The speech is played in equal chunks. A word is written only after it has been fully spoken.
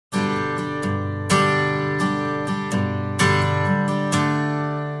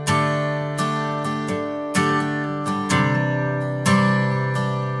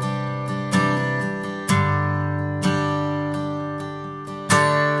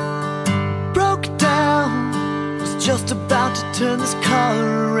just about to turn this car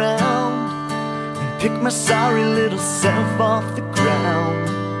around and pick my sorry little self off the ground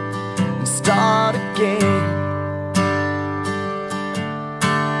and start again.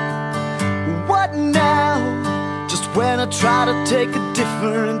 What now? Just when I try to take a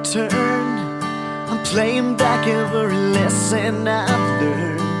different turn, I'm playing back every lesson I've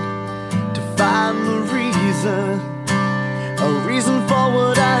learned to find the reason, a reason for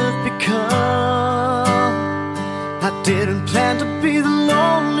what I've become. I didn't plan to be the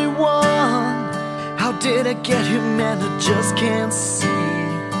lonely one. How did I get here, man? I just can't see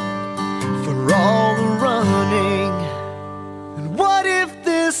for all the running. And what if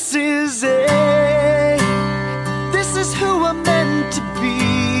this is it? This is who I'm meant to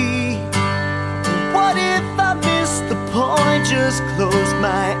be. What if I miss the point? Just close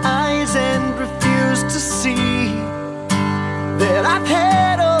my eyes and refuse to see that I've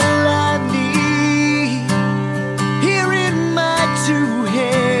had all I need here in my two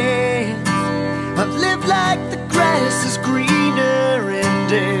hands. I've lived like the grass is greener,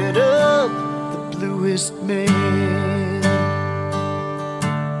 ended up the bluest man.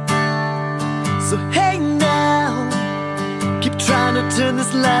 So hey now, keep trying to turn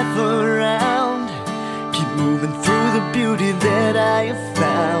this life around. Keep moving through the beauty that I have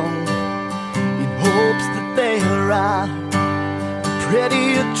found, in hopes that there are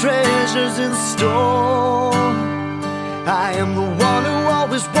prettier treasures in store. I am the one who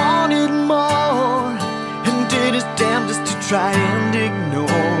always wanted more, and did his damnedest to try and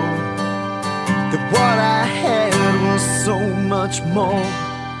ignore that what I had was so much more.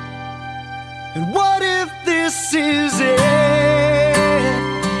 And what if this is it?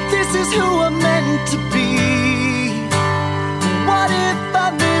 This is who I'm meant to be. What if I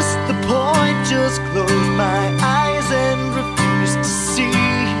miss the point? Just close my eyes and refuse to see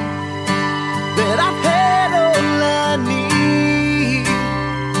that I've had all I need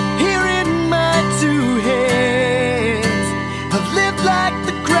here in my two hands. I've lived like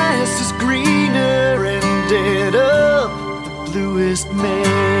the grass is greener, ended up the bluest man.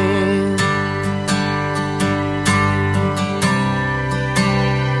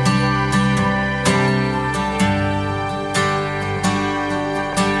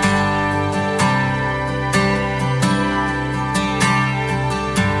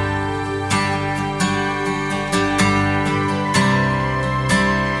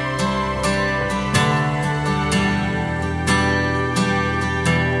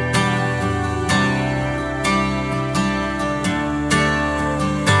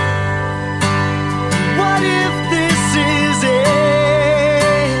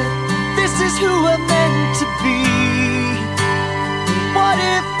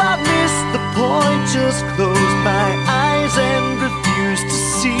 Just close my eyes and refuse to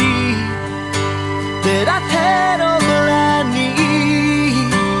see that I've had all I need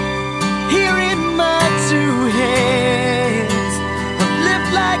here in my two hands. I've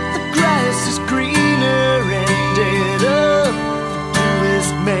lived like the grass is greener, ended up the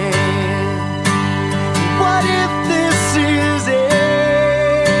bluest man. What if this is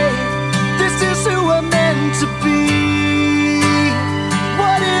it? This is who I'm meant to be.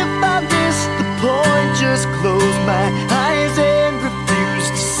 Just close my eyes and refuse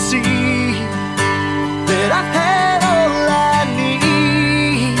to see that I've had all I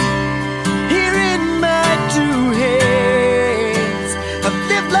need here in my two hands. I've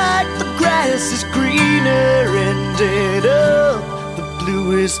lived like the grass is greener, ended up the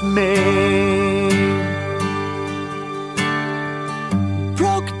bluest man.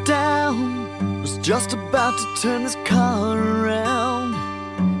 Broke down, was just about to turn this car around,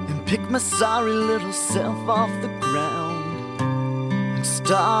 pick my sorry little self off the ground and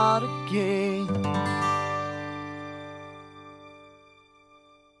start again.